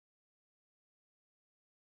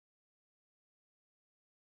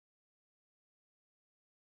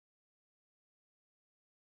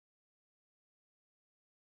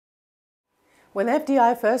When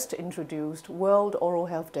FDI first introduced World Oral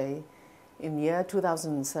Health Day in the year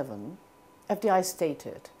 2007, FDI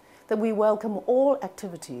stated that we welcome all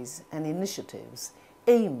activities and initiatives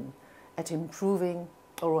aimed at improving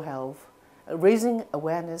oral health, raising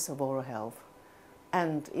awareness of oral health,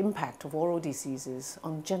 and impact of oral diseases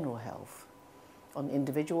on general health, on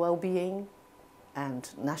individual well-being,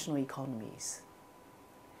 and national economies.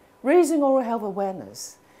 Raising oral health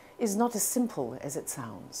awareness is not as simple as it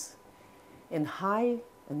sounds. In high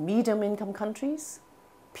and medium income countries,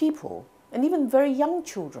 people, and even very young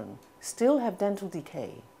children, still have dental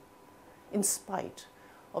decay, in spite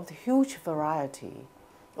of the huge variety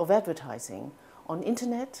of advertising on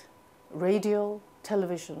internet, radio,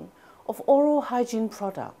 television, of oral hygiene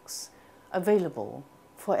products available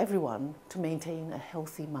for everyone to maintain a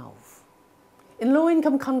healthy mouth. In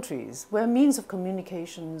low-income countries, where means of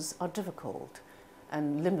communications are difficult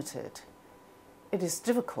and limited, it is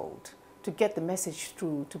difficult to get the message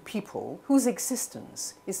through to people whose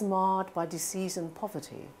existence is marred by disease and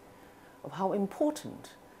poverty, of how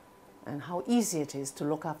important and how easy it is to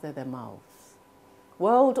look after their mouths.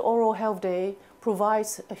 World Oral Health Day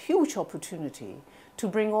provides a huge opportunity to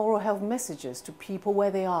bring oral health messages to people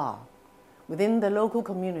where they are, within their local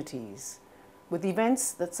communities, with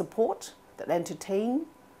events that support, that entertain,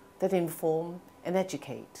 that inform and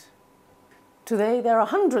educate. Today, there are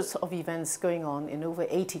hundreds of events going on in over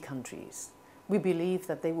 80 countries. We believe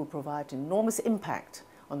that they will provide enormous impact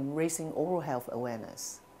on raising oral health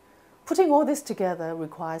awareness. Putting all this together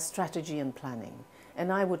requires strategy and planning,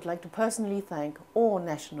 and I would like to personally thank all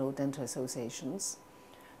national dental associations,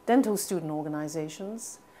 dental student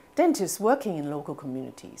organizations, dentists working in local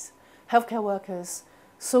communities, healthcare workers,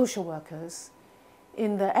 social workers,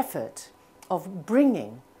 in the effort of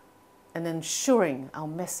bringing and ensuring our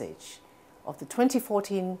message of the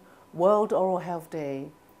 2014 World Oral Health Day,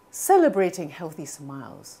 celebrating healthy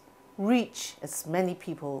smiles, reach as many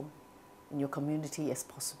people in your community as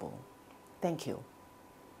possible. Thank you.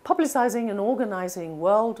 Publicizing and organizing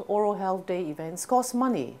World Oral Health Day events costs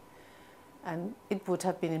money, and it would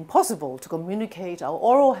have been impossible to communicate our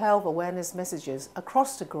oral health awareness messages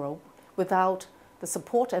across the globe without the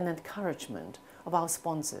support and encouragement of our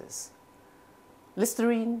sponsors,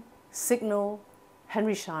 Listerine, Signal,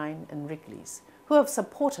 Henry Schein and Wrigley's, who have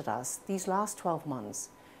supported us these last 12 months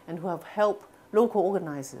and who have helped local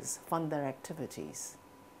organizers fund their activities.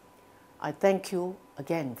 I thank you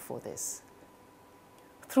again for this.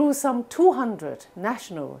 Through some 200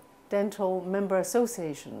 national dental member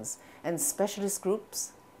associations and specialist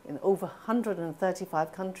groups in over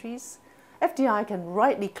 135 countries, FDI can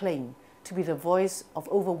rightly claim to be the voice of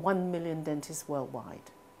over 1 million dentists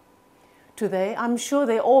worldwide. Today, I'm sure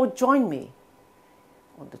they all join me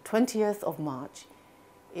on the 20th of March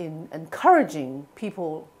in encouraging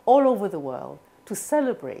people all over the world to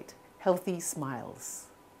celebrate healthy smiles.